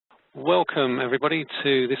Welcome everybody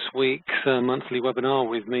to this week's monthly webinar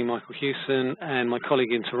with me, Michael Hewson, and my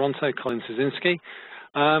colleague in Toronto, Colin Szynski.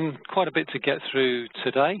 Quite a bit to get through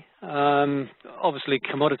today. Obviously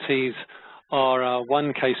commodities are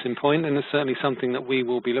one case in point, and it's certainly something that we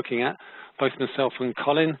will be looking at, both myself and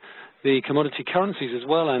Colin. The commodity currencies as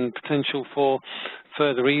well, and potential for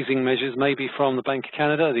further easing measures, maybe from the Bank of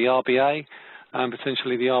Canada, the RBA,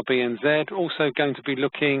 potentially the RBNZ. Also going to be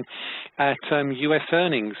looking at US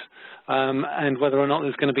earnings and whether or not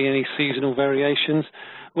there's going to be any seasonal variations.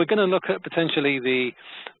 We're going to look at potentially the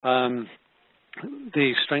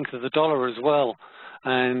strength of the dollar as well,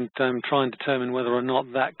 and try and determine whether or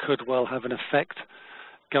not that could well have an effect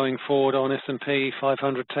going forward on S&P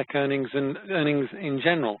 500 tech earnings and earnings in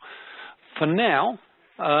general. For now,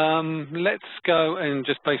 let's go and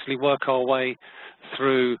just basically work our way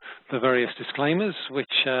through the various disclaimers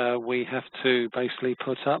which we have to basically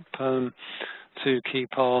put up to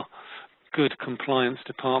keep our good compliance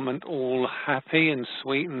department all happy and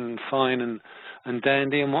sweet and fine and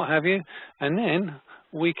dandy and what have you, and then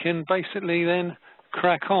we can basically then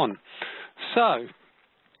crack on. So,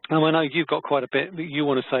 and I know you've got quite a bit that you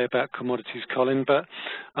want to say about commodities, Colin, but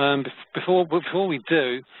before we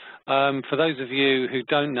do, for those of you who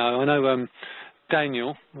don't know, I know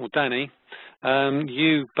Daniel, or Danny,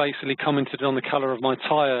 you basically commented on the colour of my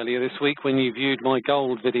tie earlier this week when you viewed my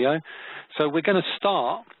gold video. So we're going to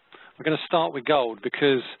start with gold,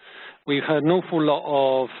 because we've heard an awful lot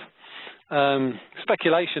of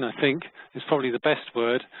speculation, I think, is probably the best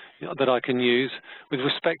word that I can use, with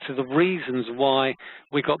respect to the reasons why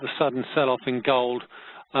we got the sudden sell-off in gold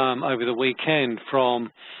over the weekend, from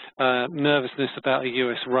nervousness about a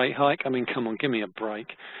US rate hike. I mean, come on, give me a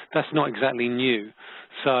break. That's not exactly new.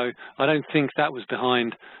 So I don't think that was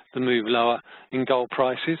behind the move lower in gold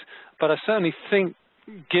prices. But I certainly think,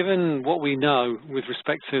 given what we know with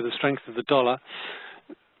respect to the strength of the dollar,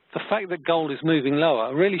 the fact that gold is moving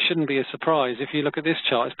lower really shouldn't be a surprise. If you look at this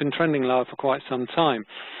chart, it's been trending lower for quite some time.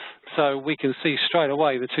 So we can see straight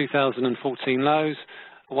away the 2014 lows,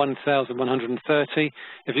 1,130.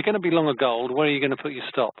 If you're going to be long a gold, where are you going to put your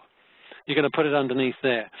stop? You're going to put it underneath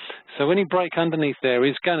there. So any break underneath there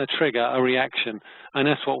is going to trigger a reaction, and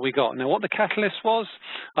that's what we got. Now, what the catalyst was,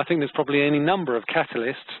 I think there's probably any number of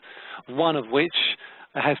catalysts, one of which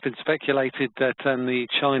has been speculated that the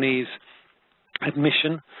Chinese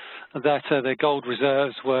admission that their gold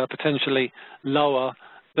reserves were potentially lower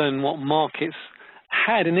than what markets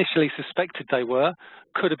had initially suspected they were,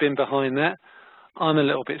 could have been behind that. I'm a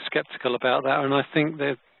little bit skeptical about that, and I think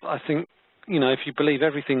you know, if you believe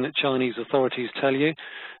everything that Chinese authorities tell you,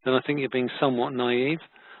 then I think you're being somewhat naive.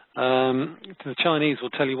 The Chinese will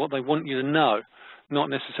tell you what they want you to know, not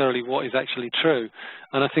necessarily what is actually true.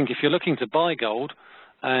 And I think if you're looking to buy gold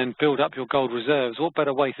and build up your gold reserves, what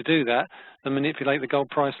better way to do that than manipulate the gold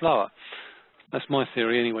price lower? That's my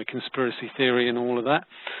theory anyway, conspiracy theory and all of that.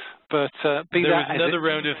 But there was another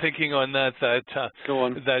round of thinking on that, go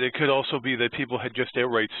on. That it could also be that people had just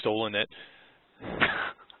outright stolen it.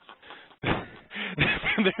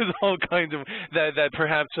 There's all kinds of that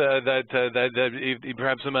perhaps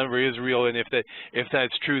perhaps the number is real, and if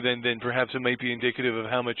that's true, then perhaps it might be indicative of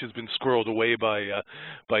how much has been squirreled away by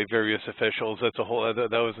various officials. That's a whole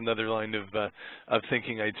that was another line of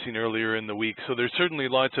thinking I'd seen earlier in the week. So there's certainly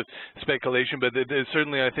lots of speculation, but there's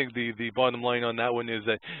certainly, I think the bottom line on that one is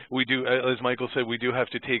that we do, as Michael said, we do have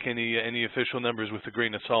to take any official numbers with a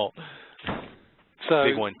grain of salt. So,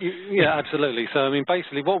 big one. Yeah, absolutely. So, I mean,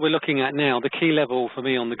 basically what we're looking at now, the key level for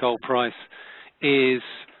me on the gold price is,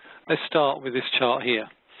 let's start with this chart here.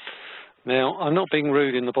 Now, I'm not being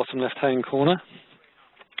rude in the bottom left-hand corner.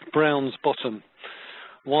 Brown's bottom.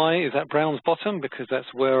 Why is that Brown's bottom? Because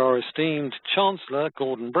that's where our esteemed Chancellor,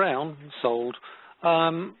 Gordon Brown, sold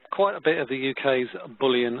quite a bit of the UK's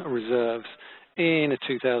bullion reserves in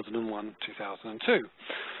 2001, 2002,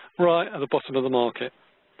 right at the bottom of the market.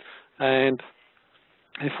 And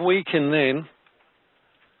if we can then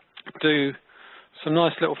do some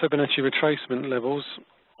nice little Fibonacci retracement levels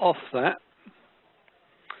off that,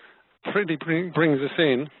 pretty brings us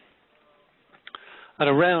in at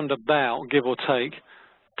around about, give or take,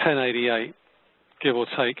 1088, give or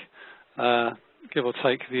take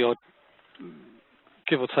the odd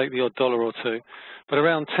dollar or two, but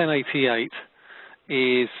around 1088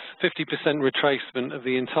 is 50% retracement of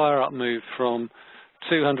the entire up move from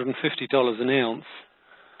 $250 an ounce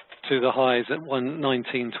to the highs at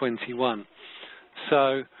 1921.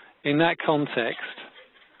 So in that context,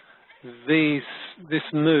 this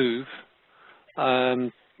move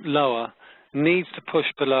lower needs to push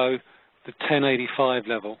below the 1085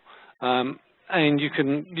 level, and you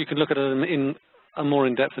can look at it in a more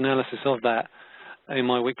in-depth analysis of that in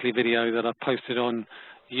my weekly video that I posted on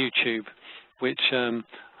YouTube, which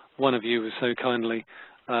one of you was so kindly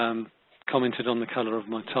commented on the colour of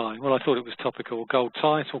my tie. Well, I thought it was topical. Gold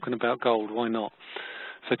tie, talking about gold, why not?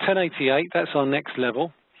 So 1088, that's our next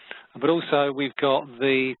level. But also we've got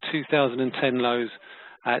the 2010 lows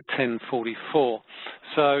at 1044.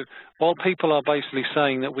 So while people are basically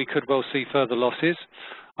saying that we could well see further losses,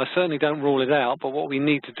 I certainly don't rule it out, but what we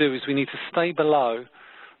need to do is we need to stay below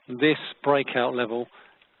this breakout level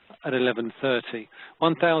at 1130.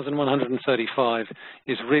 1135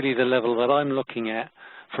 is really the level that I'm looking at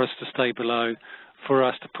for us to stay below, for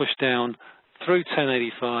us to push down through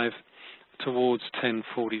 1085 towards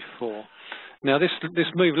 1044. Now this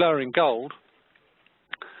move lower in gold,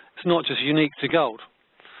 it's not just unique to gold.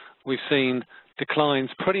 We've seen declines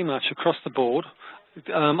pretty much across the board.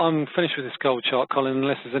 I'm finished with this gold chart, Colin,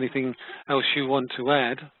 unless there's anything else you want to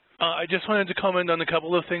add. I just wanted to comment on a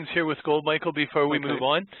couple of things here with gold, Michael, before we move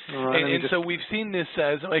on. All right, and so we've seen this,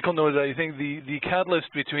 as Michael noted, I think the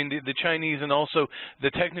catalyst between the Chinese and also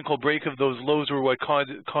the technical break of those lows were what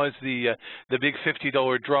caused the big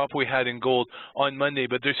 $50 drop we had in gold on Monday.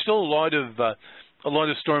 But there's still a lot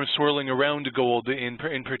of storms swirling around gold. In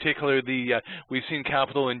particular, we've seen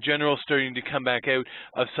capital in general starting to come back out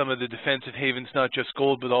of some of the defensive havens, not just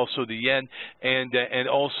gold, but also the yen, and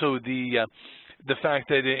also the fact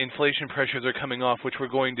that inflation pressures are coming off, which we're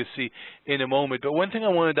going to see in a moment. But one thing I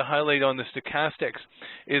wanted to highlight on the stochastics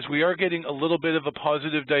is we are getting a little bit of a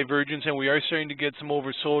positive divergence, and we are starting to get some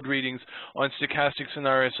oversold readings on stochastics and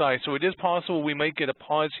RSI. So it is possible we might get a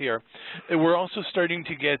pause here. And we're also starting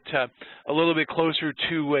to get a little bit closer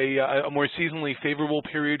to a more seasonally favorable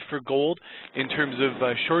period for gold in terms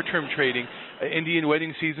of short-term trading. Indian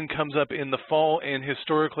wedding season comes up in the fall, and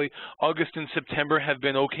historically, August and September have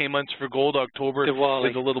been okay months for gold. October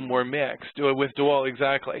is a little more mixed with Diwali,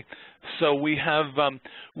 exactly. So we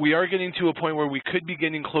are getting to a point where we could be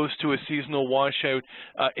getting close to a seasonal washout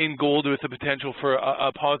in gold with the potential for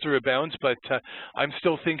a pause or a bounce. But I'm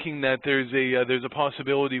still thinking that there's a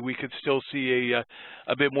possibility we could still see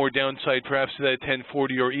a bit more downside, perhaps to that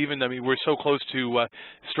 1040, or even, I mean, we're so close to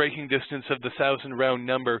striking distance of the 1,000 round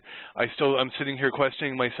number. I'm sitting here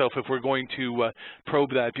questioning myself if we're going to probe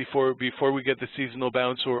that before we get the seasonal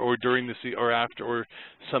bounce, or during the or after, or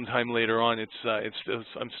sometime later on.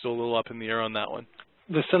 I'm still a little up in the air on that one.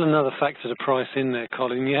 There's still another factor to price in there,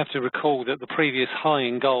 Colin. You have to recall that the previous high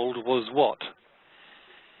in gold was what?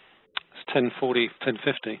 It's 1040,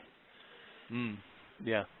 1050.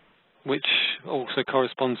 Yeah. Which also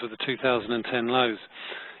corresponds with the 2010 lows.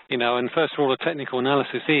 You know, and first of all, a technical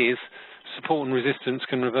analysis is support and resistance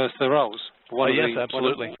can reverse their roles. Yes,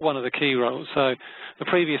 absolutely. One of the key roles. So the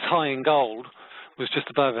previous high in gold was just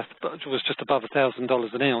above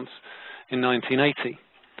 $1,000 an ounce in 1980.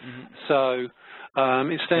 So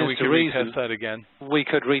it stands to reason retest that again. We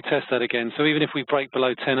could retest that again. So even if we break below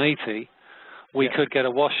 1080, we could get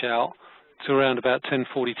a washout to around about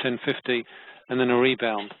 1040, 1050, and then a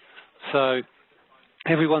rebound. So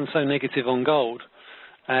everyone's so negative on gold,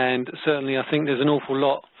 and certainly I think there's an awful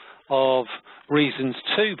lot of reasons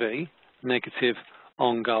to be negative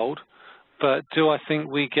on gold. But do I think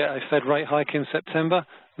we get a Fed rate hike in September?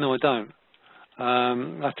 No, I don't.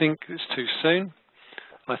 I think it's too soon.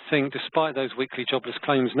 I think despite those weekly jobless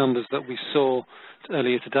claims numbers that we saw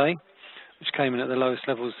earlier today, which came in at the lowest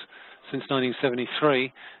levels since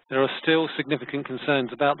 1973, there are still significant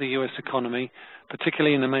concerns about the US economy,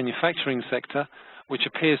 particularly in the manufacturing sector, which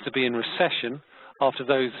appears to be in recession after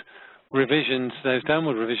those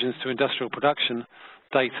downward revisions to industrial production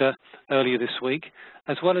data earlier this week,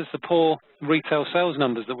 as well as the poor retail sales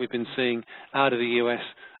numbers that we've been seeing out of the US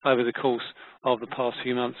over the course of the past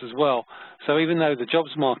few months as well. So even though the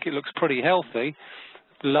jobs market looks pretty healthy,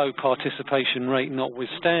 low participation rate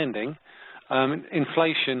notwithstanding,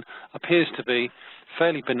 inflation appears to be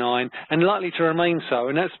fairly benign and likely to remain so,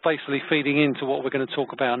 and that's basically feeding into what we're going to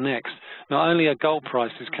talk about next. Not only are gold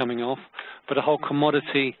prices coming off, but a whole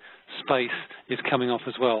commodity space is coming off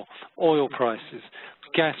as well. Oil prices,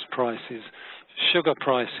 gas prices, sugar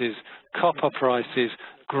prices, copper prices,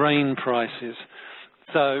 grain prices.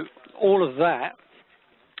 So all of that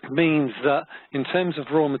means that in terms of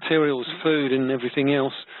raw materials, food and everything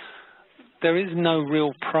else, there is no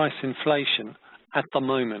real price inflation at the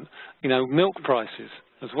moment. You know, milk prices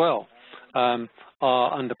as well are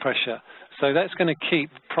under pressure. So that's going to keep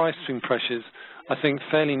pricing pressures, I think,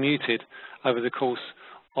 fairly muted over the course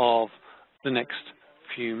of the next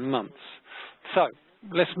few months. So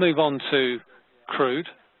let's move on to crude,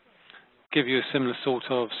 give you a similar sort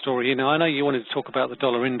of story. You know, I know you wanted to talk about the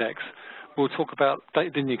dollar index, we'll talk about,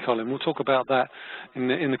 didn't you, Colin? We'll talk about that in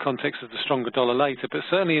the context of the stronger dollar later, but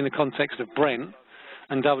certainly in the context of Brent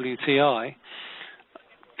and WTI,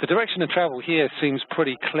 the direction of travel here seems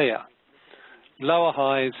pretty clear. Lower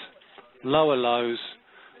highs, lower lows.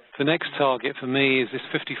 The next target for me is this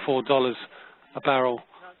 $54 a barrel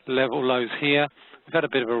level lows here. We've had a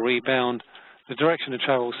bit of a rebound. The direction of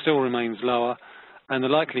travel still remains lower, and the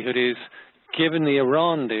likelihood is, given the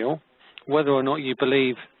Iran deal, whether or not you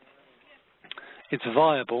believe it's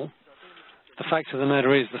viable, the fact of the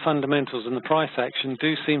matter is the fundamentals and the price action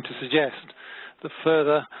do seem to suggest that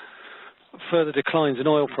further declines in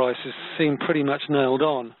oil prices seem pretty much nailed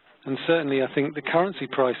on. And certainly I think the currency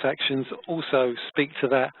price actions also speak to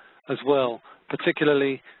that as well,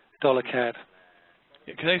 particularly dollar CAD.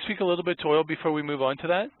 Can I speak a little bit to oil before we move on to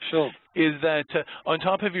that? Sure. Is that on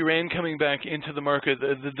top of Iran coming back into the market,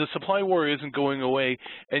 the supply war isn't going away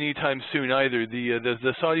anytime soon either.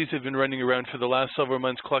 The Saudis have been running around for the last several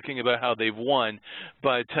months clucking about how they've won,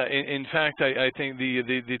 but in fact, I think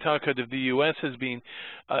the talk out of the U.S. has been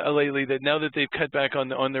lately that now that they've cut back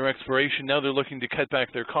on their exploration, now they're looking to cut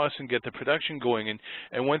back their costs and get the production going.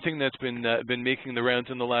 And one thing that's been making the rounds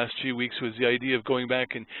in the last few weeks was the idea of going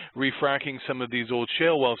back and refracking some of these old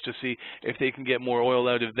shale wells to see if they can get more oil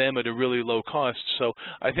out of them at a really low cost. So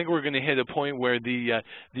I think we're going to hit a point where the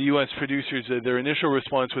U.S. producers, their initial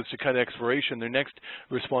response was to cut exploration. Their next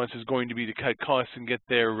response is going to be to cut costs and get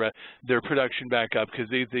their production back up, because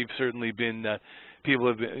they've certainly been people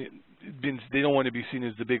have been, they don't want to be seen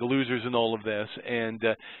as the big losers in all of this, and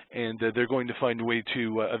they're going to find a way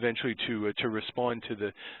to eventually to respond to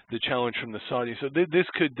the challenge from the Saudis. So this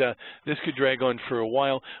could drag on for a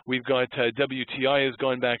while. We've got WTI has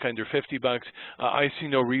gone back under $50. I see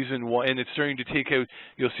no reason why, and it's starting to take out.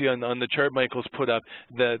 You'll see on the chart Michael's put up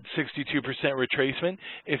the 62% retracement.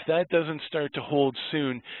 If that doesn't start to hold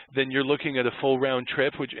soon, then you're looking at a full round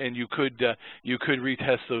trip, and you could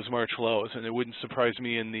retest those March lows, and it wouldn't surprise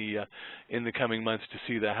me in the coming months to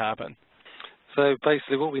see that happen. So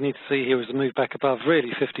basically, what we need to see here is a move back above really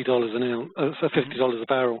 $50 $50 a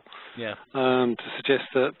barrel. Yeah. To suggest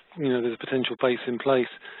that there's a potential base in place,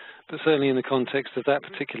 but certainly in the context of that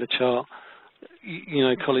particular chart,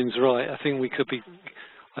 Colin's right. I think we could be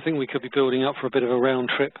building up for a bit of a round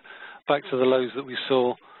trip back to the lows that we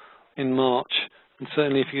saw in March, and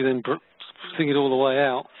certainly if you then think it all the way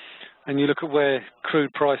out, and you look at where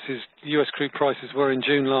crude prices, U.S. crude prices were in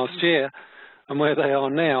June last year, and where they are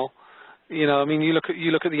now, you look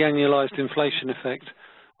at the annualized inflation effect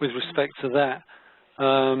with respect to that,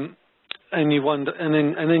 and you wonder,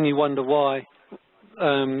 and then you wonder why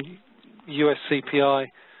U.S. CPI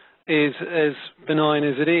is as benign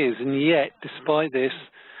as it is, and yet, despite this,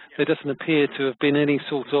 there doesn't appear to have been any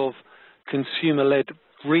sort of consumer-led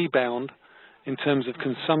rebound in terms of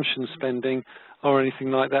consumption spending or anything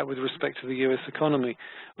like that with respect to the U.S. economy,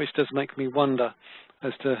 which does make me wonder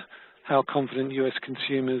as to how confident U.S.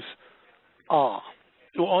 consumers are.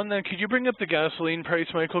 Well, on that, could you bring up the gasoline price,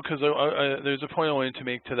 Michael? Because there's a point I wanted to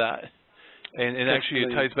make to that, and actually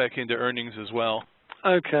it ties back into earnings as well.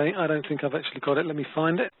 Okay, I don't think I've actually got it. Let me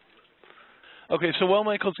find it. Okay, so while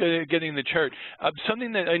Michael's getting the chart,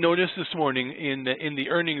 something that I noticed this morning in the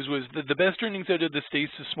earnings was the best earnings out of the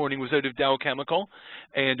States this morning was out of Dow Chemical,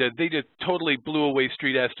 and they just totally blew away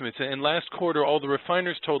street estimates. And last quarter, all the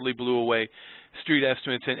refiners totally blew away street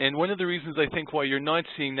estimates. And one of the reasons I think why you're not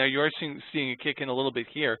seeing, now you are seeing a kick in a little bit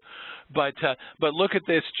here, but look at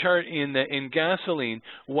this chart in gasoline.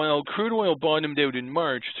 While crude oil bottomed out in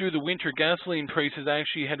March, through the winter, gasoline prices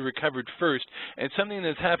actually had recovered first. And something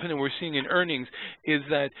that's happened and we're seeing in earnings is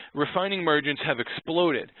that refining margins have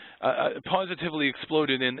exploded, positively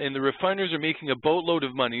exploded, and the refiners are making a boatload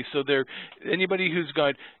of money. So anybody who's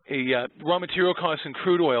got a raw material costs in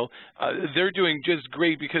crude oil, they're doing just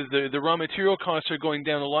great, because the raw material costs are going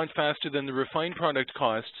down a lot faster than the refined product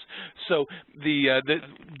costs. So the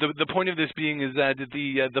point of this being is that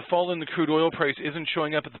the fall in the crude oil price isn't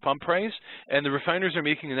showing up at the pump price, and the refiners are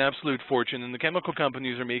making an absolute fortune, and the chemical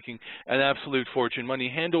companies are making an absolute fortune, money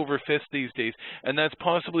hand over fist these days. And that's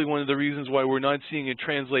possibly one of the reasons why we're not seeing it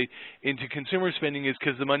translate into consumer spending, is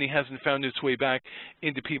because the money hasn't found its way back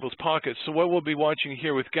into people's pockets. So what we'll be watching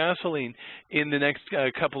here with gasoline in the next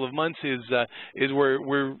couple of months is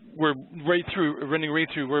we're running right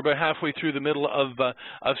through. We're about halfway through the middle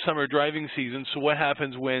of summer driving season. So what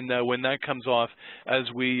happens when that comes off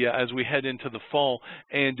as we head into the fall?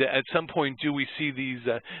 And at some point, do we see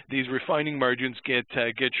these refining margins get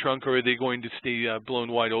shrunk, or are they going to stay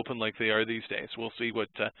blown wide open like they are these days? We'll see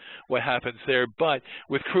what happens there. But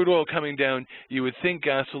with crude oil coming down, you would think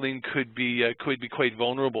gasoline could be quite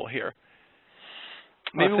vulnerable here.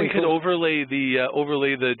 Maybe we could overlay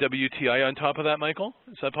the WTI on top of that, Michael.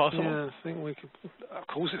 Is that possible? Yeah, I think we could. Of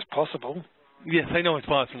course, it's possible. Yes, I know it's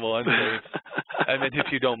possible. I'm sorry. I meant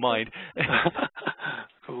if you don't mind.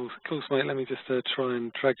 Of course, mate. Let me just try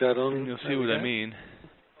and drag that on. You'll see what I mean.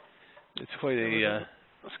 It's quite a...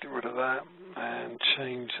 Let's get rid of that and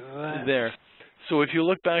change that. There. So if you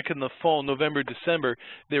look back in the fall, November, December,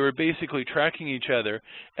 they were basically tracking each other.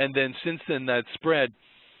 And then since then, that spread,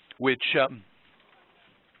 which...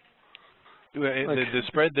 the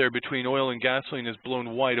spread there between oil and gasoline has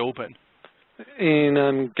blown wide open.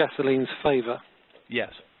 In gasoline's favour.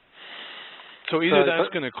 Yes. So either that's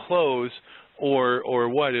going to close, or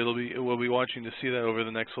what? We'll be watching to see that over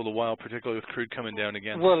the next little while, particularly with crude coming down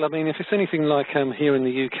again. Well, I mean, if it's anything like here in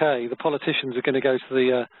the UK, the politicians are going to go to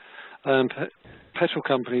the petrol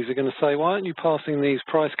companies. Are going to say, why aren't you passing these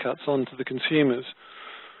price cuts on to the consumers?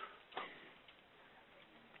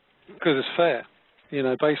 Because it's fair. You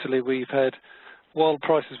know, basically we've had, while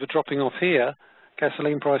prices were dropping off here,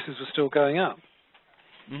 gasoline prices were still going up.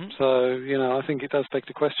 Mm-hmm. So, you know, I think it does beg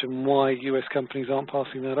the question why US companies aren't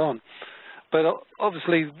passing that on. But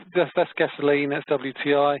obviously that's gasoline, that's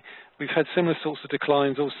WTI. We've had similar sorts of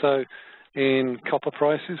declines also in copper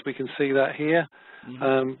prices. We can see that here.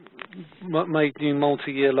 Mm-hmm. Made new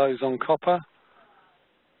multi-year lows on copper.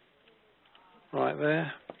 Right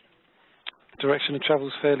there. Direction of travel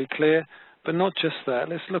is fairly clear. But not just that.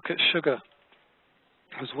 Let's look at sugar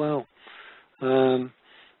as well.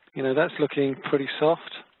 You know, that's looking pretty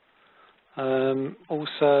soft.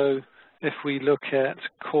 Also, if we look at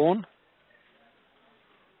corn,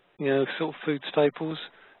 you know, sort of food staples,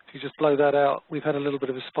 if you just blow that out, we've had a little bit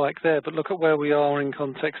of a spike there. But look at where we are in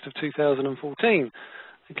context of 2014.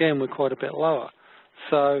 Again, we're quite a bit lower.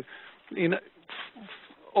 So, you know,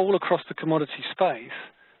 all across the commodity space,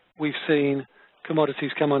 we've seen commodities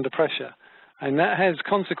come under pressure. And that has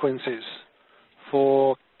consequences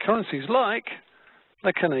for currencies like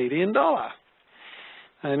the Canadian dollar.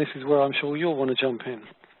 And this is where I'm sure you'll want to jump in.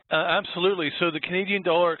 Absolutely. So the Canadian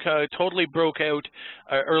dollar totally broke out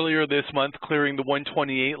earlier this month, clearing the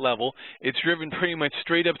 128 level. It's driven pretty much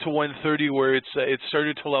straight up to 130, where it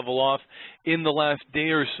started to level off in the last day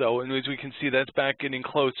or so. And as we can see, that's back getting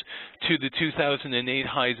close to the 2008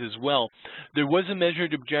 highs as well. There was a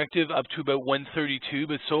measured objective up to about 132,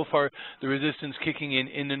 but so far the resistance kicking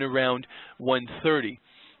in and around 130.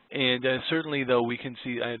 And certainly, though, we can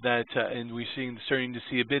see that, and we're starting to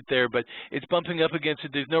see a bit there, but it's bumping up against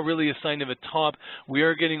it. There's no really a sign of a top. We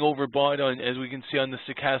are getting overbought on, as we can see on the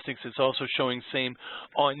stochastics. It's also showing same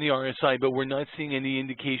on the RSI, but we're not seeing any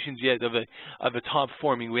indications yet of a top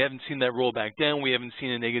forming. We haven't seen that roll back down. We haven't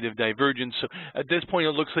seen a negative divergence. So at this point,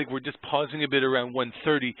 it looks like we're just pausing a bit around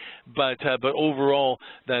 130. But overall,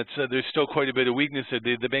 there's still quite a bit of weakness.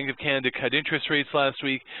 The Bank of Canada cut interest rates last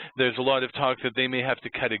week. There's a lot of talk that they may have to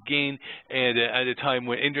cut again, and at a time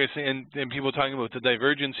when interest and people talking about the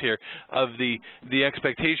divergence here of the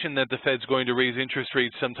expectation that the Fed's going to raise interest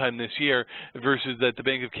rates sometime this year versus that the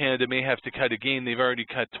Bank of Canada may have to cut again. They've already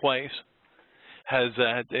cut twice.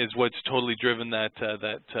 Is what's totally driven the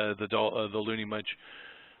loonie much.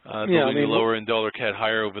 Lower and dollar CAD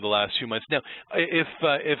higher over the last few months. Now,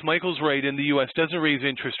 if Michael's right and the U.S. doesn't raise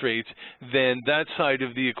interest rates, then that side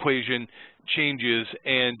of the equation changes,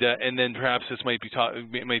 and then perhaps this might be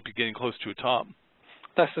getting close to a top.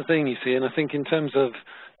 That's the thing, you see, and I think in terms of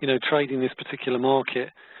trading this particular market,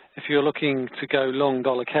 if you're looking to go long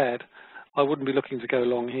dollar CAD, I wouldn't be looking to go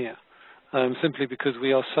long here, simply because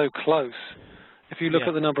we are so close. If you look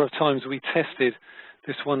at the number of times we tested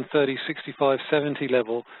this 130, 65, 70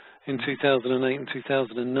 level in 2008 and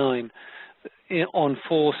 2009, on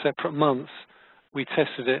 4 separate months, we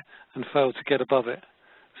tested it and failed to get above it.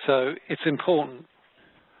 So it's important.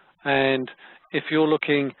 And if you're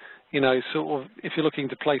looking, if you're looking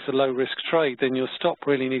to place a low-risk trade, then your stop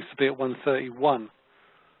really needs to be at 131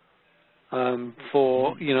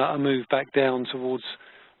 for a move back down towards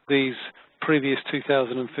these previous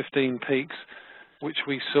 2015 peaks, which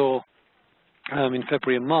we saw in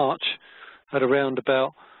February and March at around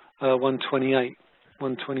about 128,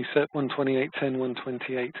 127,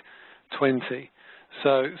 128.10, 128.20.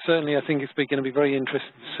 So certainly I think it's going to be very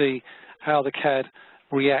interesting to see how the CAD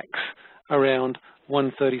reacts around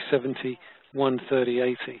 130.70,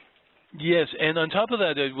 130.80. Yes, and on top of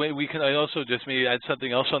that, we can. I also just maybe add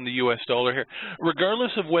something else on the U.S. dollar here.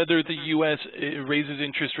 Regardless of whether the U.S. raises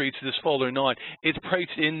interest rates this fall or not, it's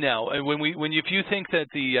priced in now. And if you think that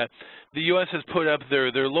the U.S. has put up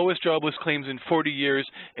their lowest jobless claims in 40 years,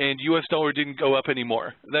 and U.S. dollar didn't go up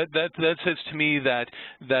anymore, that says to me that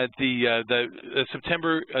the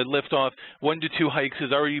September liftoff 1 to 2 hikes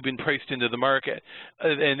has already been priced into the market,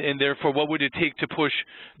 and therefore, what would it take to push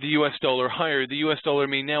the U.S. dollar higher? The U.S. dollar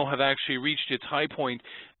may now have actually reached its high point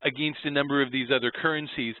against a number of these other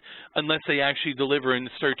currencies, unless they actually deliver and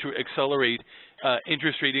start to accelerate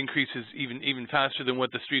interest rate increases even faster than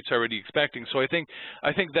what the street's already expecting. So I think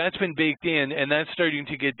that's been baked in, and that's starting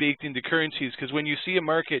to get baked into currencies, because when you see a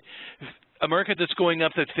market that's going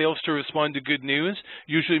up that fails to respond to good news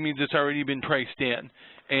usually means it's already been priced in.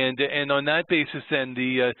 And on that basis, then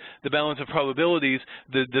the balance of probabilities,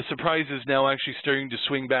 the surprise is now actually starting to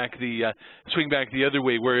swing back the other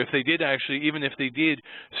way. Where if they did actually, even if they did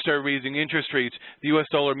start raising interest rates, the U.S.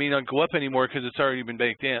 dollar may not go up anymore because it's already been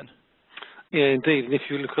baked in. Yeah, indeed. And if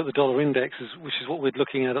you look at the dollar index, which is what we're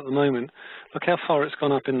looking at the moment, look how far it's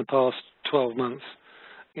gone up in the past 12 months.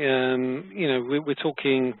 We're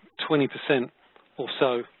talking 20% or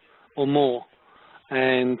so, or more,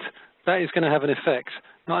 and that is going to have an effect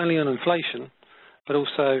not only on inflation, but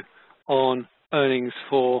also on earnings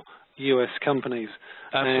for U.S. companies.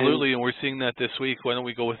 Absolutely, and we're seeing that this week. Why don't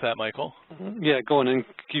we go with that, Michael? Yeah, go on, and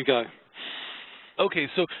you go. Okay,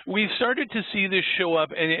 so we've started to see this show up,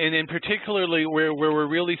 and in particularly where we're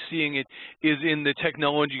really seeing it is in the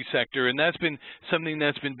technology sector, and that's been something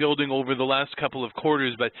that's been building over the last couple of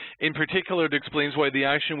quarters, but in particular it explains why the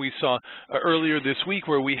action we saw earlier this week,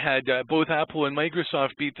 where we had both Apple and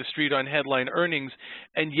Microsoft beat the street on headline earnings,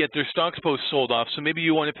 and yet their stocks both sold off. So maybe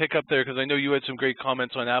you want to pick up there, because I know you had some great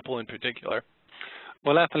comments on Apple in particular.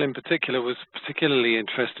 Well, Apple in particular was particularly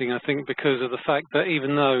interesting, I think, because of the fact that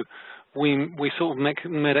even though we sort of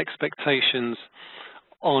met expectations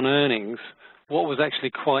on earnings, what was actually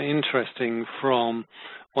quite interesting from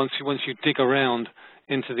once you dig around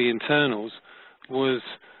into the internals was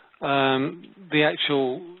the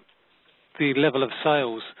level of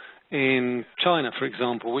sales in China, for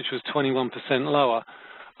example, which was 21% lower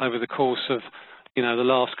over the course of the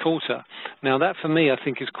last quarter. Now that for me I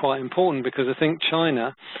think is quite important, because I think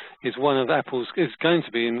China is going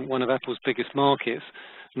to be in one of Apple's biggest markets.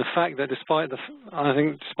 And the fact that despite the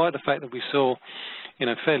fact that we saw,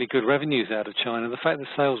 fairly good revenues out of China, the fact that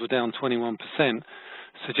sales were down 21%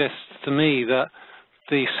 suggests to me that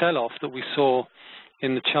the sell-off that we saw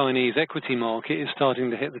in the Chinese equity market is starting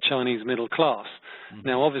to hit the Chinese middle class. Mm-hmm.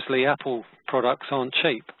 Now, obviously, Apple products aren't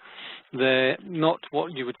cheap. They're not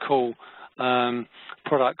what you would call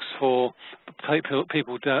products for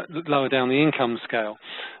people lower down the income scale.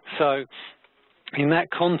 So, in that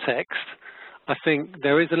context, I think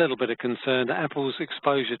there is a little bit of concern that Apple's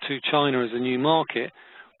exposure to China as a new market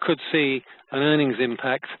could see an earnings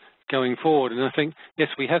impact going forward. And I think, yes,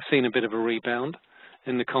 we have seen a bit of a rebound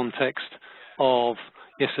in the context of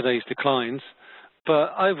yesterday's declines.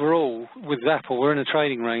 But overall, with Apple, we're in a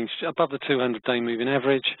trading range above the 200-day moving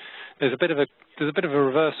average. There's a bit of a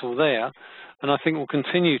reversal there, and I think we'll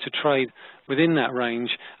continue to trade within that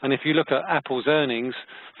range. And if you look at Apple's earnings,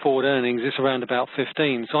 forward earnings, it's around about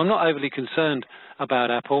 15. So I'm not overly concerned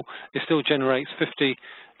about Apple. It still generates $40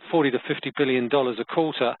 to $50 billion a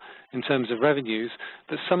quarter in terms of revenues.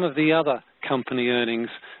 But some of the other company earnings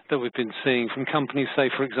that we've been seeing from companies, say,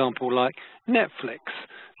 for example, like Netflix.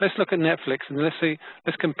 Let's look at Netflix and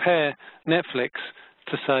let's compare Netflix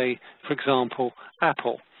to, say, for example,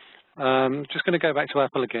 Apple. Just going to go back to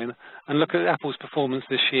Apple again and look at Apple's performance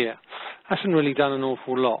this year. Hasn't really done an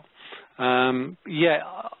awful lot. I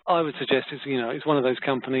would suggest it's one of those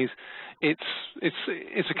companies. It's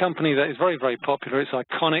a company that is very, very popular. It's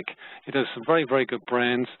iconic. It has some very, very good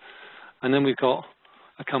brands. And then we've got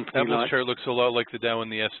a company Apple's chart looks a lot like the Dow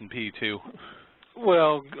and the S&P too.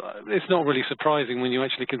 Well, it's not really surprising when you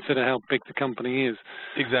actually consider how big the company is.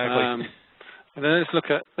 Exactly. And then let's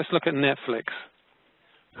look at Netflix.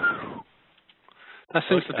 That's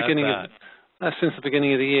since the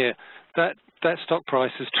beginning of the year. That stock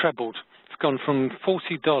price has trebled. It's gone from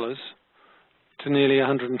 $40 to nearly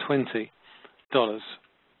 $120.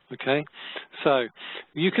 Okay, so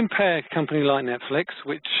you compare a company like Netflix,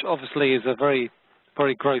 which obviously is a very,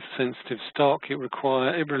 very growth-sensitive stock. It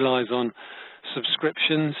relies on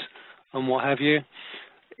subscriptions and what have you.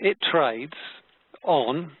 It trades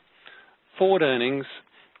on forward earnings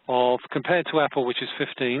of, compared to Apple, which is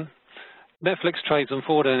 15, Netflix trades on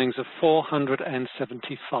forward earnings of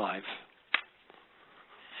 475.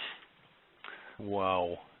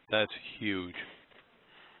 Wow, that's huge.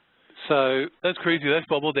 So that's crazy. That's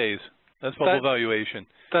bubble days. That's bubble valuation.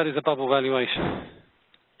 That is a bubble valuation.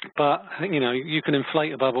 But, you know, you can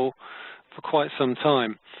inflate a bubble for quite some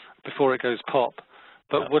time before it goes pop.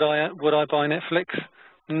 But would I buy Netflix?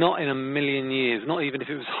 Not in a million years, not even if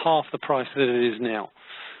it was half the price that it is now,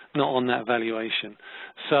 not on that valuation.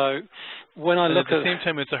 So when I look at the same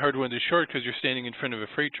time, it's a hard one to short because you're standing in front of a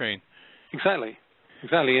freight train. Exactly.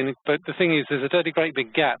 But the thing is, there's a dirty great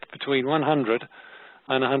big gap between 100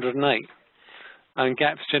 and 108, and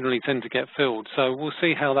gaps generally tend to get filled. So we'll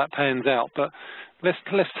see how that pans out. But let's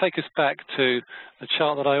take us back to a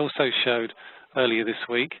chart that I also showed earlier this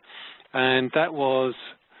week, and that was,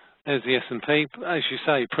 there's the S&P, as you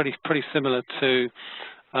say, pretty similar to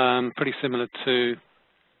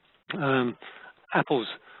Apple's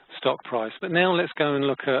stock price. But now let's go and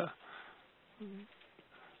look at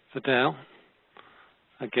the Dow.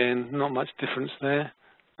 Again, not much difference there.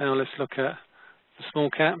 Now let's look at the small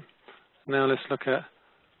cap. Now let's look at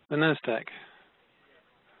the NASDAQ.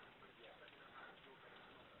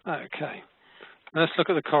 Okay, let's look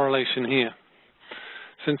at the correlation here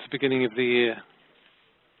since the beginning of the year.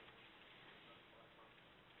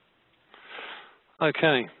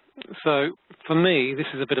 Okay, so for me, this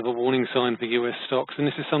is a bit of a warning sign for US stocks, and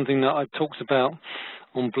this is something that I talked about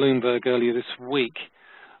on Bloomberg earlier this week.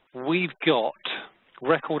 We've got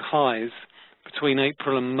record highs between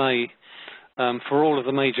April and May for all of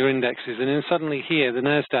the major indexes, and then suddenly here, the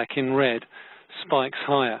NASDAQ in red spikes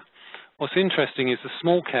higher. What's interesting is the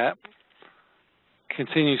small cap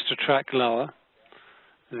continues to track lower.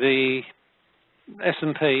 The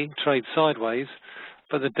S&P trades sideways,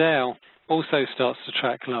 but the Dow also starts to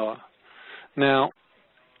track lower. Now,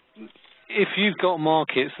 if you've got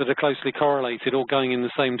markets that are closely correlated or going in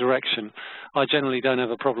the same direction, I generally don't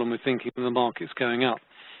have a problem with thinking the market's going up.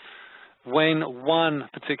 When one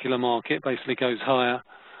particular market basically goes higher,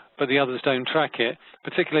 but the others don't track it,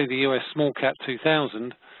 particularly the US small cap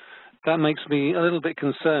 2000, that makes me a little bit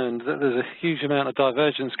concerned that there's a huge amount of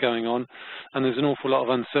divergence going on, and there's an awful lot of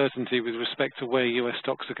uncertainty with respect to where US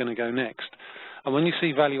stocks are going to go next. And when you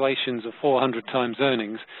see valuations of 400 times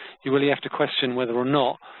earnings, you really have to question whether or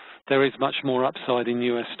not there is much more upside in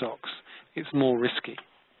US stocks. It's more risky.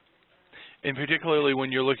 And particularly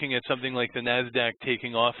when you're looking at something like the NASDAQ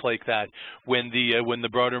taking off like that, when the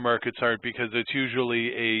broader markets aren't, because it's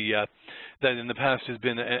usually that in the past has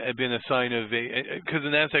been a sign of because the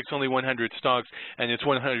NASDAQ's only 100 stocks, and it's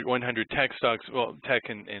 100 tech stocks, well, tech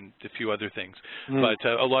and a few other things. But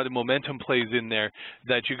a lot of momentum plays in there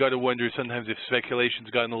that you got to wonder sometimes if speculation's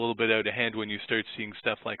gotten a little bit out of hand when you start seeing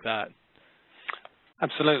stuff like that.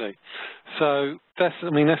 Absolutely. So that's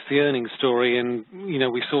the earnings story, and you know,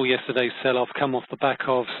 we saw yesterday's sell-off come off the back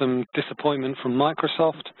of some disappointment from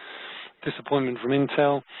Microsoft, disappointment from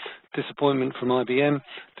Intel, disappointment from IBM,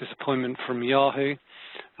 disappointment from Yahoo,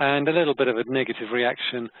 and a little bit of a negative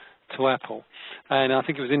reaction to Apple. And I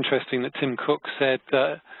think it was interesting that Tim Cook said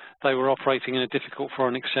that they were operating in a difficult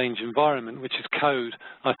foreign exchange environment, which is code,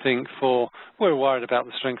 I think, for we're worried about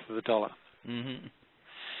the strength of the dollar.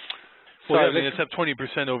 Well, so, yeah, it's up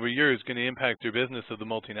 20% over a year is going to impact their business of the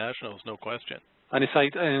multinationals, no question. And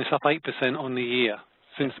it's up 8% on the year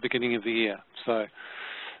since the beginning of the year. So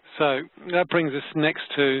that brings us next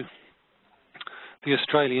to the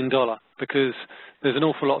Australian dollar, because there's an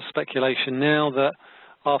awful lot of speculation now that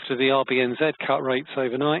after the RBNZ cut rates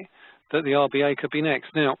overnight, that the RBA could be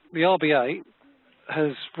next. Now, the RBA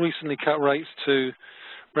has recently cut rates to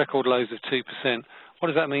record lows of 2%. What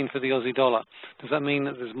does that mean for the Aussie dollar? Does that mean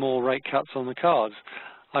that there's more rate cuts on the cards?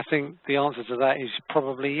 I think the answer to that is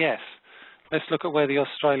probably yes. Let's look at where the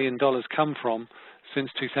Australian dollar's come from since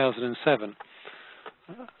 2007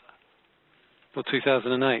 or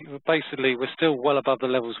 2008. Basically, we're still well above the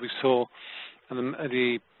levels we saw at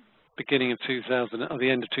the beginning of the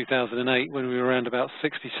end of 2008, when we were around about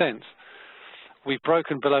 60 cents. We've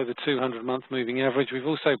broken below the 200-month moving average. We've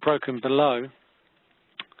also broken below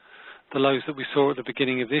the lows that we saw at the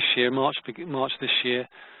beginning of this year, March this year,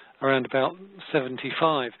 around about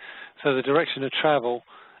 75. So the direction of travel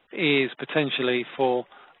is potentially for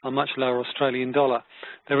a much lower Australian dollar.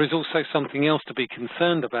 There is also something else to be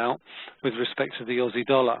concerned about with respect to the Aussie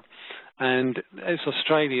dollar, and it's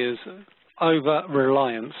Australia's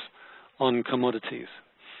over-reliance on commodities,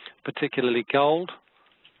 particularly gold,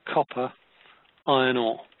 copper, iron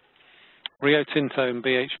ore. Rio Tinto and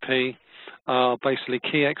BHP are basically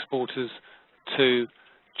key exporters to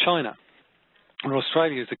China. And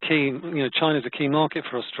Australia is a key, China's a key market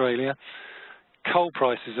for Australia. Coal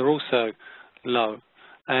prices are also low.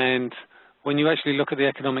 And when you actually look at the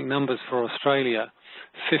economic numbers for Australia,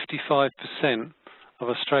 55% of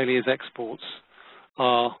Australia's exports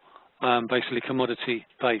are basically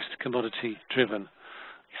commodity-based, commodity-driven.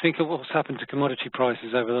 Think of what's happened to commodity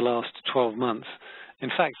prices over the last 12 months. In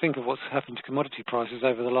fact, think of what's happened to commodity prices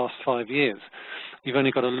over the last 5 years. You've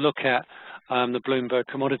only got to look at the Bloomberg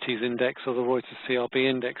Commodities Index or the Reuters CRB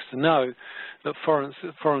Index to know that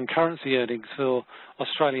foreign currency earnings for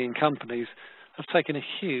Australian companies have taken a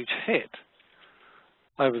huge hit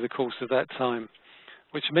over the course of that time,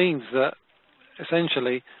 which means that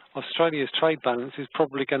essentially Australia's trade balance is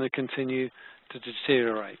probably going to continue to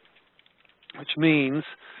deteriorate, which means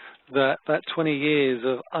that 20 years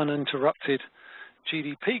of uninterrupted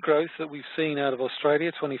GDP growth that we've seen out of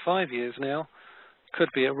Australia, 25 years now, could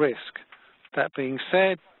be at risk. That being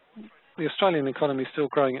said, the Australian economy is still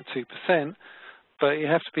growing at 2%, but you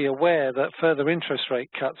have to be aware that further interest rate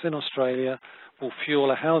cuts in Australia will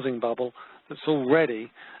fuel a housing bubble that's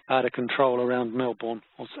already out of control around Melbourne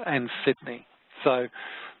and Sydney. So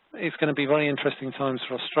it's going to be very interesting times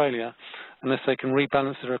for Australia unless they can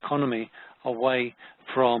rebalance their economy away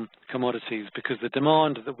from commodities, because the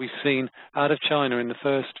demand that we've seen out of China in the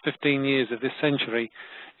first 15 years of this century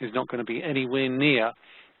is not going to be anywhere near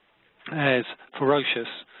as ferocious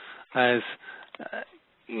as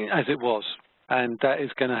it was, and that is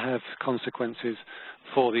going to have consequences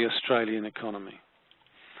for the Australian economy,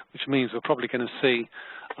 which means we're probably going to see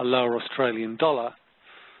a lower Australian dollar,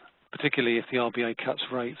 particularly if the RBA cuts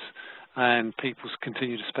rates and people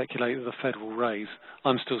continue to speculate that the Fed will raise.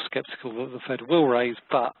 I'm still sceptical that the Fed will raise,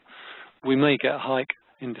 but we may get a hike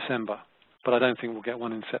in December, but I don't think we'll get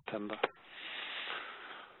one in September.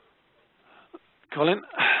 Colin,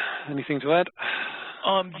 anything to add?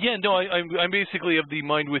 Yeah, no, I'm basically of the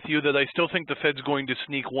mind with you that I still think the Fed's going to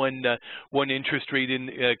sneak one interest rate in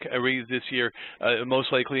raise this year,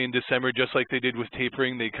 most likely in December, just like they did with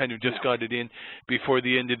tapering. They kind of just got it in before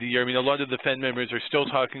the end of the year. I mean, a lot of the Fed members are still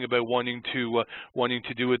talking about wanting to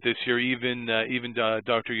do it this year. Even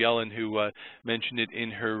Dr. Yellen, who mentioned it in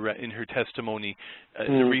her testimony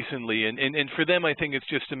recently, and for them, I think it's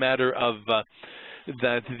just a matter of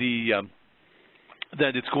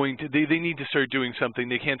that it's going to, they need to start doing something.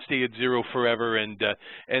 They can't stay at zero forever, and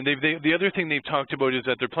the other thing they've talked about is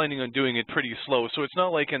that they're planning on doing it pretty slow. So it's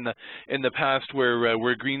not like in the past where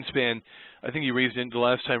Greenspan, I think he raised the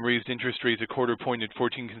last time raised interest rates a quarter point at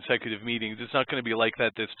 14 consecutive meetings. It's not going to be like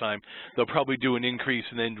that this time. They'll probably do an increase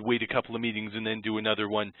and then wait a couple of meetings and then do another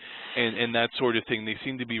one, and that sort of thing. They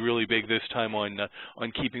seem to be really big this time on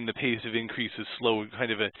keeping the pace of increases slow,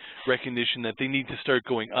 kind of a recognition that they need to start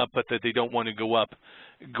going up, but that they don't want to go up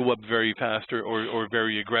very fast or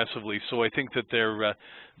very aggressively. So I think that they're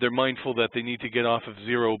mindful that they need to get off of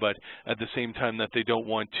zero, but at the same time that they don't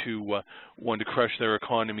want to crush their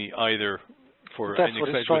economy either. That's what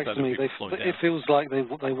it strikes me. It feels like they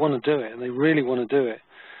want to do it, and they really want to do it.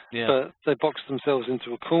 Yeah. But they box themselves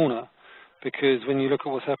into a corner, because when you look at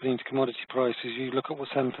what's happening to commodity prices, you look at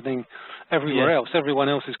what's happening everywhere else. Everyone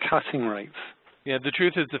else is cutting rates. Yeah, the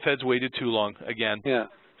truth is the Fed's waited too long again. Yeah.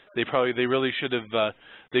 They really should have.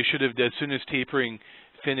 They should have, as soon as tapering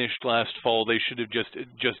finished last fall, they should have just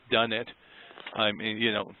done it. I mean,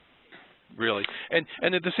 really. And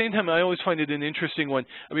at the same time, I always find it an interesting one.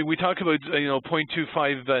 I mean, we talk about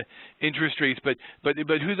 0.25 interest rates, but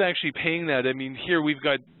who's actually paying that? I mean, here we've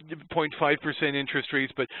got 0.5% interest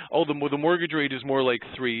rates, but the mortgage rate is more like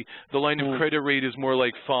 3. The line of credit rate is more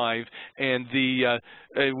like 5, and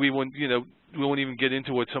we won't even get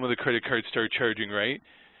into what some of the credit cards start charging, right?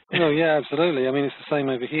 No, yeah, absolutely. I mean, it's the same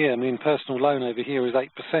over here. I mean, personal loan over here is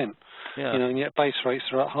 8%. Yeah. And yet base rates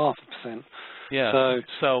are at 0.5%. Yeah.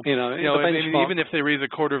 So even if they raise a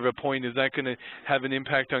quarter of a point, is that going to have an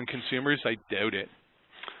impact on consumers? I doubt it.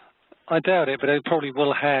 I doubt it, but it probably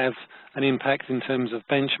will have an impact in terms of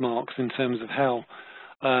benchmarks, in terms of how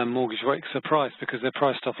mortgage rates are priced, because they're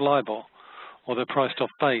priced off LIBOR or they're priced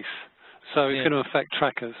off base. So it's going to affect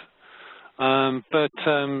trackers.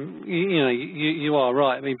 You are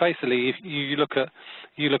right. I mean, basically, if you look at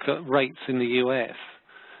rates in the US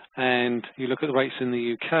and you look at the rates in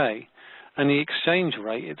the UK, and the exchange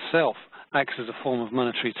rate itself acts as a form of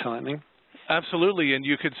monetary tightening. Absolutely, and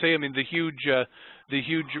you could say, I mean,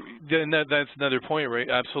 that's another point, right?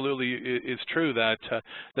 Absolutely, it's true that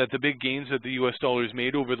the big gains that the U.S. dollar has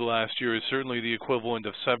made over the last year is certainly the equivalent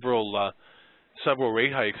of several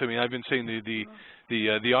rate hikes. I mean, I've been saying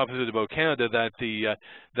the opposite about Canada, that the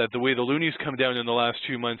way the loonies come down in the last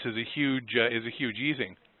 2 months is a huge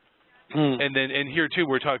easing. And here too,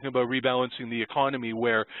 we're talking about rebalancing the economy,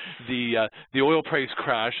 where the oil price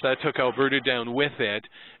crash that took Alberta down with it,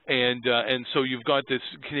 and so you've got this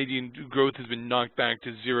Canadian growth has been knocked back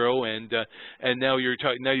to zero, and now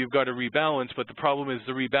you've got to rebalance. But the problem is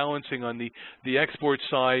the rebalancing on the export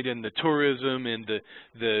side and the tourism, and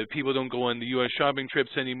the people don't go on the U.S. shopping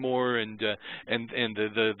trips anymore, and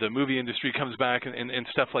the movie industry comes back, and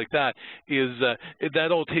stuff like that.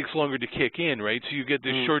 That all takes longer to kick in, right? So you get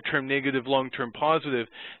this short-term negative, long-term positive,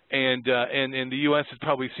 and the U.S. is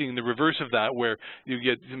probably seeing the reverse of that, where you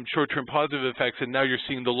get some short-term positive effects, and now you're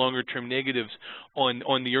seeing the longer-term negatives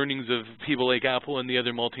on the earnings of people like Apple and the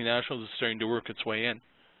other multinationals is starting to work its way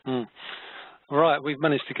in. Right, we've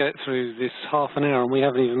managed to get through this half an hour, and we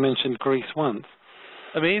haven't even mentioned Greece once.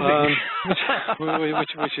 Amazing.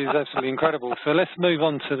 Which is absolutely incredible. So let's move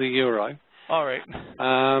on to the euro. All right.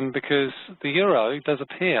 Because the euro does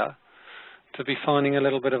appear to be finding a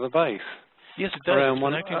little bit of a base. Yes, it does. It's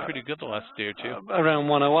been acting pretty good the last day or two. Around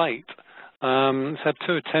 108. It's had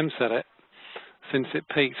 2 attempts at it since it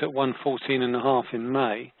peaked at 114.5 in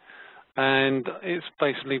May, and it's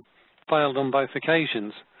basically failed on both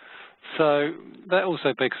occasions. So that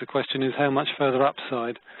also begs the question: is how much further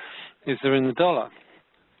upside is there in the dollar?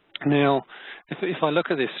 Now, if I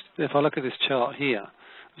look at this chart here,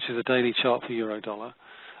 which is a daily chart for euro dollar,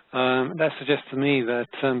 that suggests to me that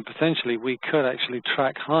potentially we could actually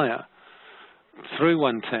track higher through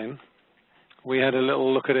 110. We had a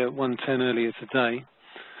little look at it at 110 earlier today,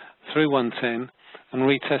 through 110, and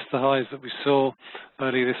retest the highs that we saw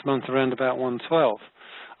earlier this month around about 112.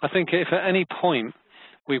 I think if at any point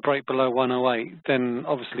we break below 108, then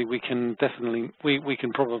obviously we can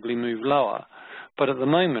probably move lower. But at the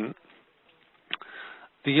moment,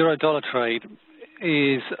 the euro-dollar trade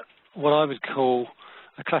is what I would call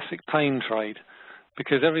a classic pain trade,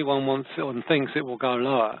 because everyone wants it and thinks it will go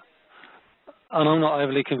lower, and I'm not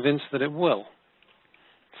overly convinced that it will.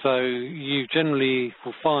 So you generally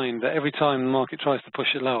will find that every time the market tries to push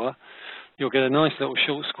it lower, you'll get a nice little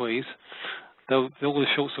short squeeze. All the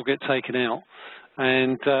shorts will get taken out,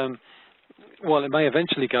 and while it may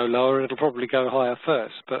eventually go lower, it'll probably go higher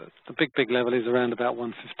first. But the big level is around about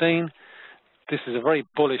 115. This is a very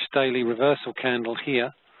bullish daily reversal candle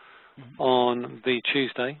here on the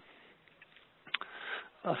Tuesday.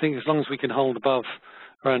 I think as long as we can hold above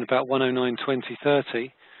around about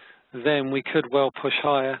 109.20.30, then we could well push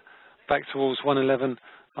higher back towards 111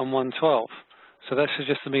 and 112. So that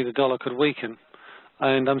suggests to me the dollar could weaken.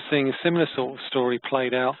 And I'm seeing a similar sort of story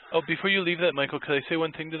played out. Oh, before you leave that, Michael, could I say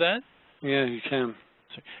one thing to that? Yeah, you can.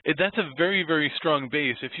 That's a very, very strong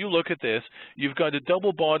base. If you look at this, you've got a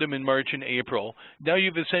double bottom in March and April. Now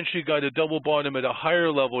you've essentially got a double bottom at a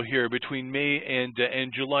higher level here between May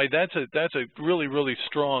and July. That's a really, really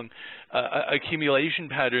strong accumulation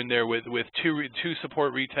pattern there with two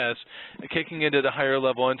support retests, kicking it at a higher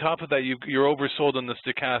level. On top of that, you're oversold on the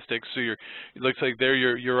stochastics, so it looks like there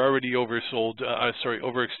you're already oversold.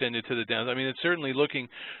 Overextended to the down. I mean, it's certainly looking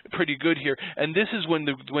pretty good here. And this is when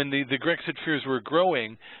the Grexit fears were growing.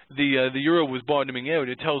 The euro was bottoming out.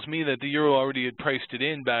 It tells me that the euro already had priced it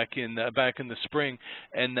in back in the spring,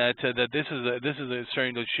 and that this is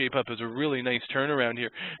starting to shape up as a really nice turnaround here.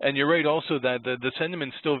 And you're right also that the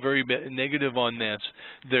sentiment's still very negative on this.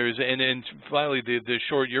 And finally the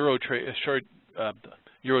short euro trade,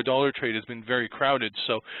 euro dollar trade has been very crowded.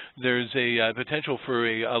 So there's a potential for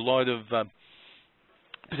a lot of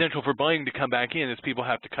potential for buying to come back in as people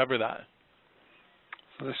have to cover that.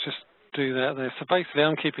 Let's just do that there. So basically,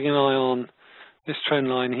 I'm keeping an eye on this trend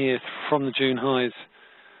line here from the June highs.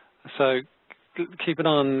 So keep an eye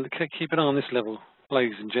on this level,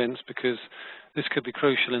 ladies and gents, because this could be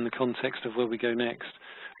crucial in the context of where we go next.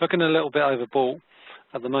 Looking a little bit overbought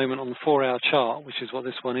at the moment on the 4-hour chart, which is what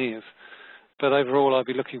this one is. But overall, I'll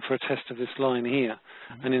be looking for a test of this line here,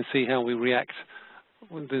 and then see how we react.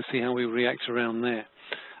 We'll see how we react around there.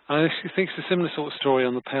 I think it's a similar sort of story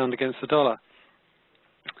on the pound against the dollar.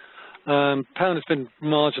 Pound has been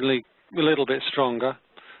marginally a little bit stronger,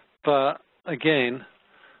 but again,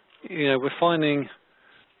 we're finding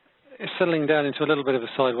it's settling down into a little bit of a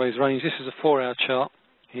sideways range. This is a 4-hour chart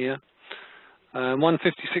here.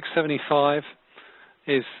 156.75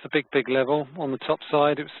 is the big level on the top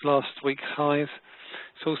side. It was last week's highs.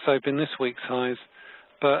 It's also been this week's highs.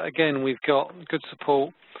 But again, we've got good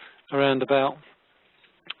support around about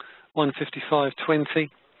 155.20.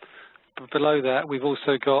 But below that, we've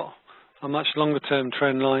also got a much longer-term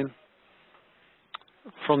trend line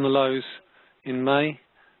from the lows in May,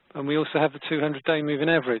 and we also have the 200-day moving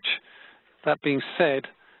average. That being said,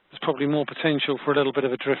 there's probably more potential for a little bit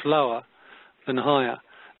of a drift lower than higher.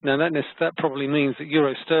 Now that probably means that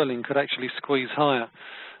euro sterling could actually squeeze higher,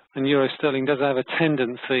 and euro sterling does have a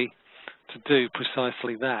tendency to do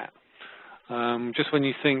precisely that. Just when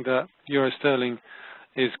you think that euro sterling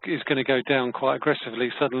is going to go down quite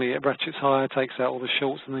aggressively, suddenly it ratchets higher, takes out all the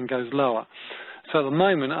shorts, and then goes lower. So at the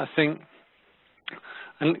moment, I think,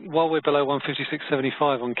 and while we're below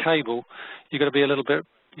 156.75 on cable, you've got to be a little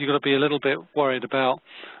bit worried about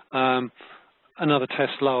another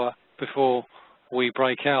test lower before we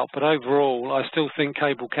break out. But overall, I still think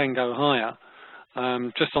cable can go higher,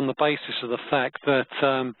 just on the basis of the fact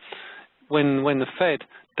that when the Fed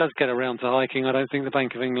does get around to hiking, I don't think the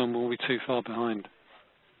Bank of England will be too far behind.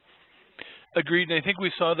 Agreed, and I think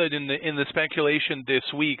we saw that in the speculation this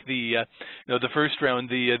week. The first round,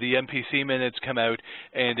 the MPC minutes come out,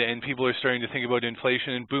 and people are starting to think about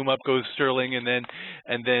inflation, and boom, up goes sterling, and then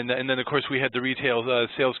of course we had the retail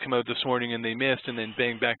sales come out this morning, and they missed, and then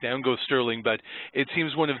bang, back down goes sterling. But it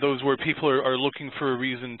seems one of those where people are looking for a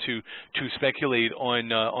reason to speculate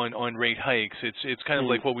on rate hikes. It's kind of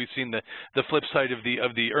like what we've seen the flip side of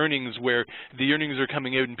the earnings, where the earnings are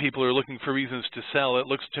coming out and people are looking for reasons to sell. It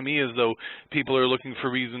looks to me as though people are looking for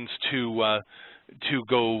reasons to go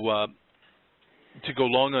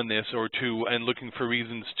long on this, and looking for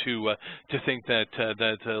reasons to think that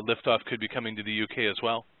liftoff could be coming to the UK as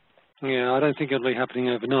well. Yeah, I don't think it'll be happening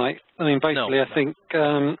overnight. I mean, basically, I think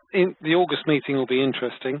in the August meeting will be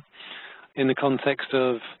interesting in the context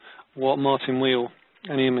of what Martin Wheel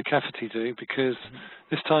and Ian McCafferty do, because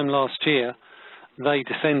this time last year they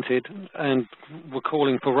dissented and were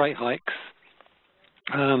calling for rate hikes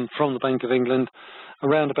from the Bank of England.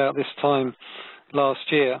 Around about this time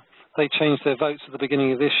last year, they changed their votes at the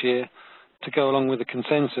beginning of this year to go along with the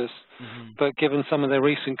consensus. But given some of their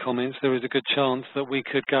recent comments, there is a good chance that we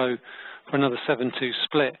could go for another 7-2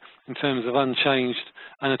 split in terms of unchanged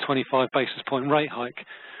and a 25 basis point rate hike.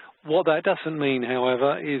 What that doesn't mean,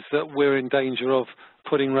 however, is that we're in danger of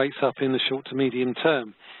putting rates up in the short to medium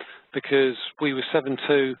term, because we were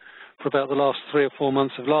 7-2 for about the last 3 or 4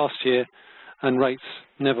 months of last year, and rates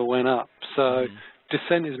never went up. So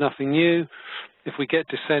dissent is nothing new. If we get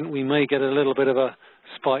dissent, we may get a little bit of a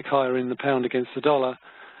spike higher in the pound against the dollar.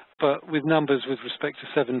 But with numbers with respect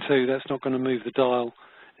to 7-2, that's not going to move the dial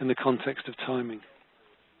in the context of timing.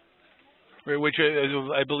 Which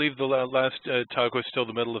I believe the last talk was still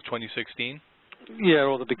the middle of 2016? Yeah,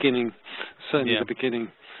 or the beginning, certainly the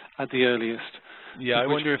beginning at the earliest. Yeah, I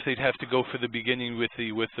wonder if they'd have to go for the beginning with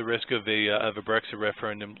the risk of a Brexit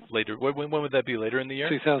referendum later. When would that be? Later in the year?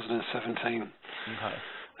 2017. Okay.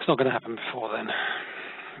 It's not going to happen before then.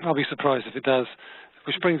 I'll be surprised if it does.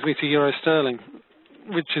 Which brings me to euro sterling,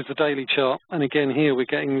 which is the daily chart. And again, here we're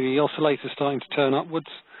getting the oscillator starting to turn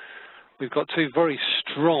upwards. We've got two very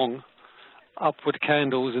strong upward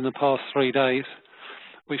candles in the past 3 days,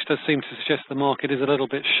 which does seem to suggest the market is a little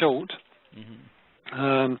bit short.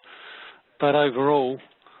 But overall,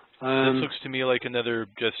 this looks to me like another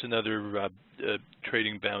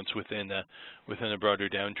trading bounce within a broader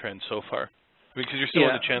downtrend so far, because you're still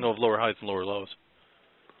in the channel of lower highs and lower lows,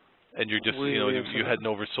 and you're just you hadn't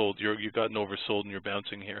oversold, you've gotten oversold and you're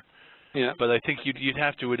bouncing here. Yeah. But I think you'd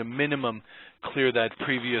have to, at a minimum, clear that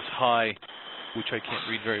previous high, which I can't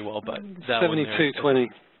read very well, but that 72.20.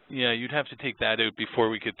 Yeah, you'd have to take that out before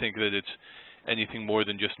we could think that it's anything more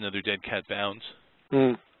than just another dead cat bounce.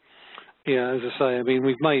 Yeah, as I say, I mean,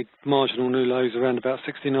 we've made marginal new lows around about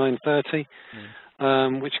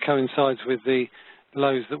 69.30, which coincides with the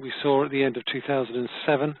lows that we saw at the end of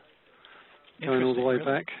 2007, going all the way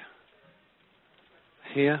back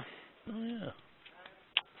here. Oh, yeah.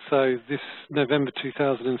 So this November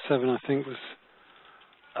 2007, I think, was,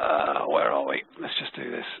 where are we? Let's just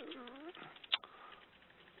do this.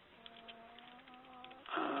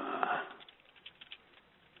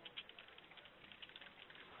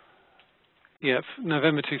 Yeah,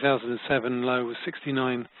 November 2007 low was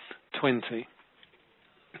 69.20.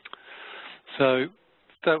 So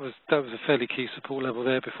that was a fairly key support level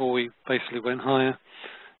there before we basically went higher.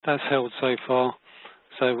 That's held so far.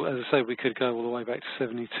 So as I say, we could go all the way back to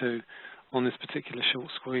 72 on this particular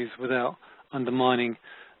short squeeze without undermining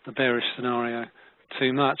the bearish scenario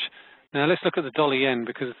too much. Now let's look at the dollar yen,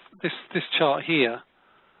 because this chart here,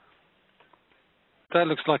 that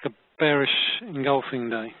looks like a bearish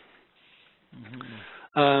engulfing day.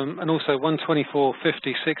 And also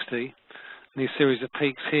 124.50, 60, these series of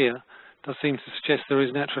peaks here, does seem to suggest there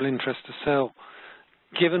is natural interest to sell.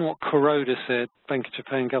 Given what Kuroda said, Bank of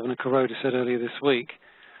Japan Governor Kuroda said earlier this week,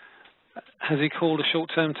 has he called a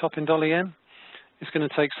short-term top in dollar yen? It's going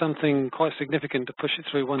to take something quite significant to push it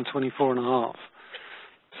through 124.5.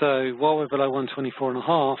 So while we're below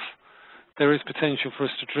 124.5, there is potential for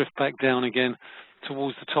us to drift back down again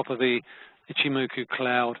towards the top of the Ichimoku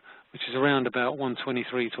cloud, which is around about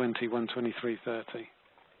 123.20, 123.30.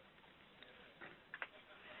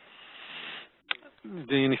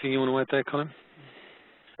 Anything you want to add there, Colin?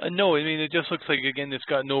 No, I mean, it just looks like, again, it's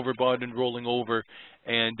gotten overbought and rolling over,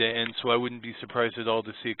 and so I wouldn't be surprised at all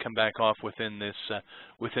to see it come back off within this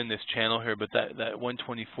channel here. But that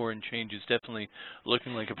 124 and change is definitely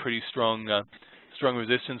looking like a pretty strong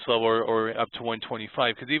resistance level, or up to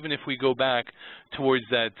 125. Because even if we go back towards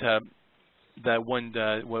that one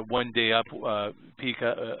day up peak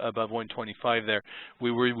above 125 there,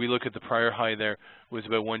 we look at the prior high there was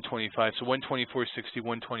about 125. So 124.60,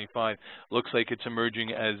 125 looks like it's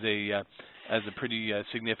emerging as a pretty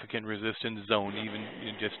significant resistance zone, even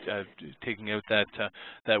just taking out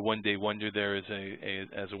that one day wonder there as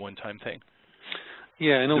a one-time thing.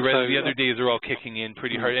 Yeah, and also the other days are all kicking in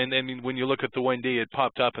pretty hard. And I mean, when you look at the one day, it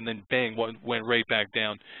popped up and then bang, went right back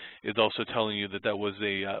down. Is also telling you that was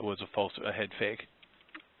a head fake.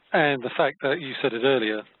 And the fact that you said it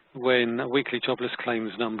earlier, when a weekly jobless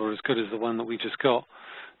claims number as good as the one that we just got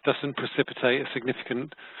doesn't precipitate a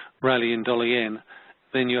significant rally in dollar-yen,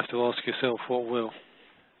 then you have to ask yourself what will.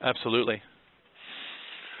 Absolutely.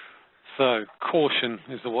 So caution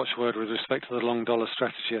is the watchword with respect to the long dollar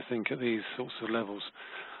strategy, I think, at these sorts of levels.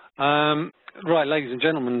 Right, ladies and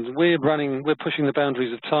gentlemen, we're pushing the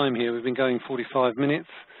boundaries of time here. We've been going 45 minutes.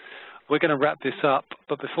 We're going to wrap this up,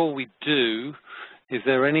 but before we do, is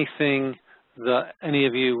there anything that any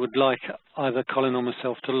of you would like either Colin or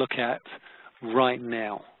myself to look at right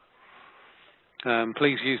now?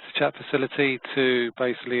 Please use the chat facility to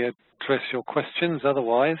basically address your questions.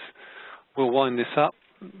 Otherwise, we'll wind this up.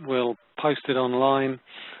 We'll post it online,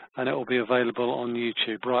 and it will be available on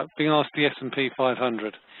YouTube. Right, being asked the S&P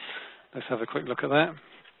 500. Let's have a quick look at that.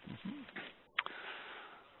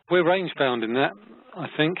 We're range bound in that, I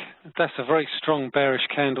think. That's a very strong bearish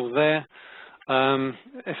candle there.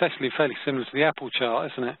 It's actually fairly similar to the Apple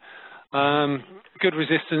chart, isn't it? Good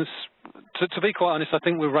resistance. To be quite honest, I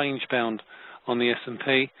think we're range bound on the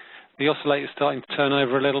S&P. The oscillator's starting to turn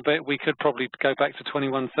over a little bit. We could probably go back to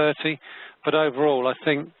 2130, but overall, I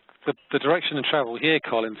think the direction of travel here,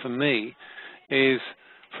 Colin, for me, is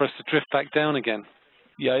for us to drift back down again.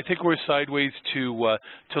 Yeah, I think we're sideways to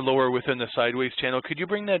lower within the sideways channel. Could you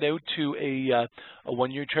bring that out to a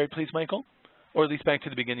one-year chart, please, Michael? Or at least back to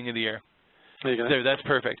the beginning of the year. There you go. There, that's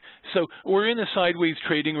perfect. So we're in a sideways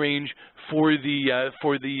trading range for the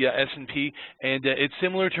S&P, and it's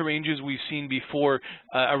similar to ranges we've seen before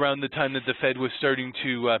around the time that the Fed was starting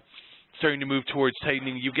to move towards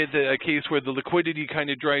tightening. You get a case where the liquidity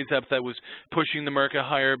kind of dries up that was pushing the market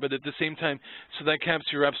higher, but at the same time, so that caps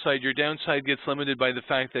your upside. Your downside gets limited by the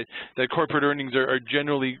fact that corporate earnings are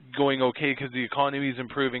generally going okay because the economy is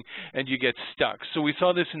improving, and you get stuck. So we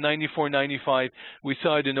saw this in 94, 95. We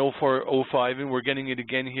saw it in 04, 05, and we're getting it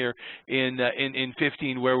again here in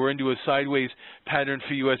 15, where we're into a sideways pattern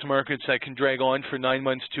for U.S. markets that can drag on for 9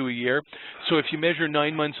 months to a year. So if you measure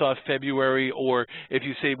 9 months off February, or if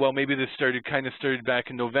you say, well, maybe this started back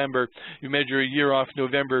in November, you measure a year off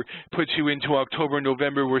November, puts you into October,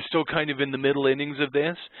 November. We're still kind of in the middle innings of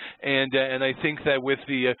this, and I think that with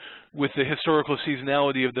the historical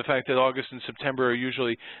seasonality of the fact that August and September are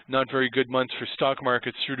usually not very good months for stock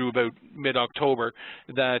markets through to about mid-October,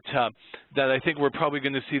 that I think we're probably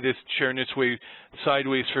going to see this churn its way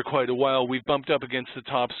sideways for quite a while. We've bumped up against the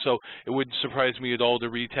top, so it wouldn't surprise me at all to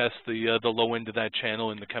retest the low end of that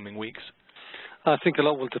channel in the coming weeks. I think a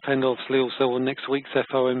lot will depend, obviously, also on next week's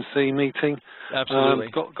FOMC meeting. Absolutely.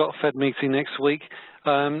 Got a Fed meeting next week.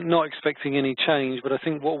 Not expecting any change, but I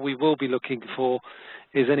think what we will be looking for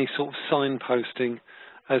is any sort of signposting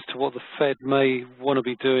as to what the Fed may want to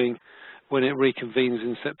be doing when it reconvenes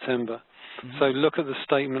in September. Mm-hmm. So look at the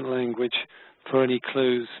statement language for any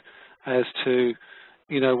clues as to,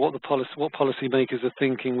 what policymakers are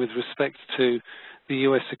thinking with respect to the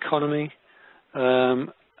U.S. economy.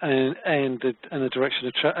 And the direction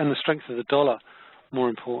of and the strength of the dollar, more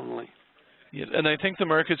importantly. Yeah, and I think the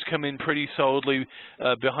markets come in pretty solidly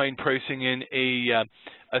behind pricing in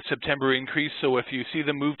a September increase. So if you see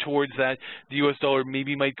them move towards that, the U.S. dollar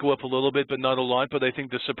maybe might go up a little bit, but not a lot. But I think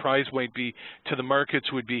the surprise might be to the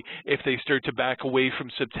markets would be if they start to back away from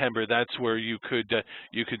September. That's where you could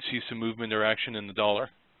see some movement or action in the dollar.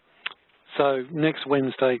 So next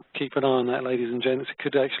Wednesday, keep an eye on that, ladies and gents. It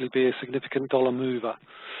could actually be a significant dollar mover.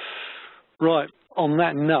 Right, on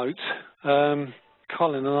that note,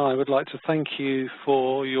 Colin and I would like to thank you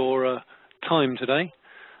for your time today.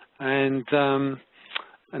 And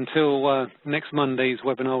until next Monday's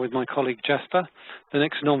webinar with my colleague Jasper, the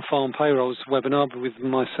next non-farm payrolls webinar with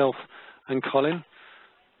myself and Colin.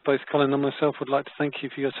 Both Colin and myself would like to thank you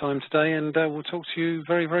for your time today, and we'll talk to you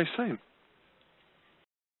very, very soon.